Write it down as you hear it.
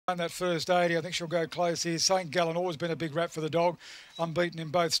That first 80, I think she'll go close here. St. Gallen always been a big rap for the dog. Unbeaten in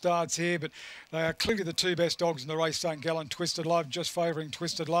both starts here, but they are clearly the two best dogs in the race. St. Gallen, Twisted Love, just favouring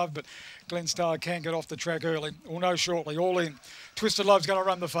Twisted Love, but Glen Star can get off the track early. We'll know shortly. All in. Twisted Love's going to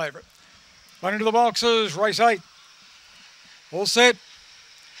run the favourite. Run into the boxes, race 8. All set.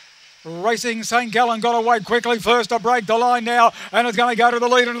 Racing St. Gallen got away quickly first to break the line now, and it's going to go to the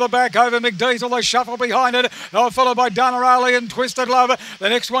lead into the back over McDiesel. They shuffle behind it. They were followed by Dunarali and Twisted Love. The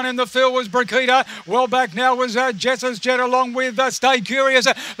next one in the field was Brakita. Well back now was Jess's Jet along with Stay Curious.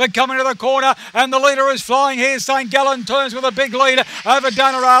 They're coming to the corner, and the leader is flying here. St. Gallen turns with a big lead over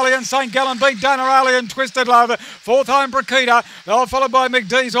Dunarali, and St. Gallen beat Dunarali and Twisted Love. Fourth home Brakita. They were followed by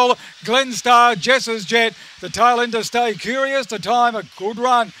McDiesel, Glen Star, Jess's Jet. The tail end to Stay Curious. The time, a good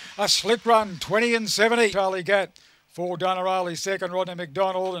run. A slick run, 20 and 70. Charlie Gatt for Dunarali second, Rodney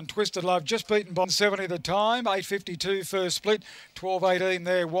McDonald and Twisted Love just beaten by 70 the time, 8.52 first split, 12.18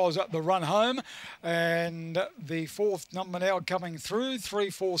 there was the run home. And the fourth number now coming through, 3,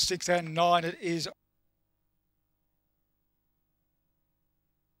 4, 6 and 9 it is.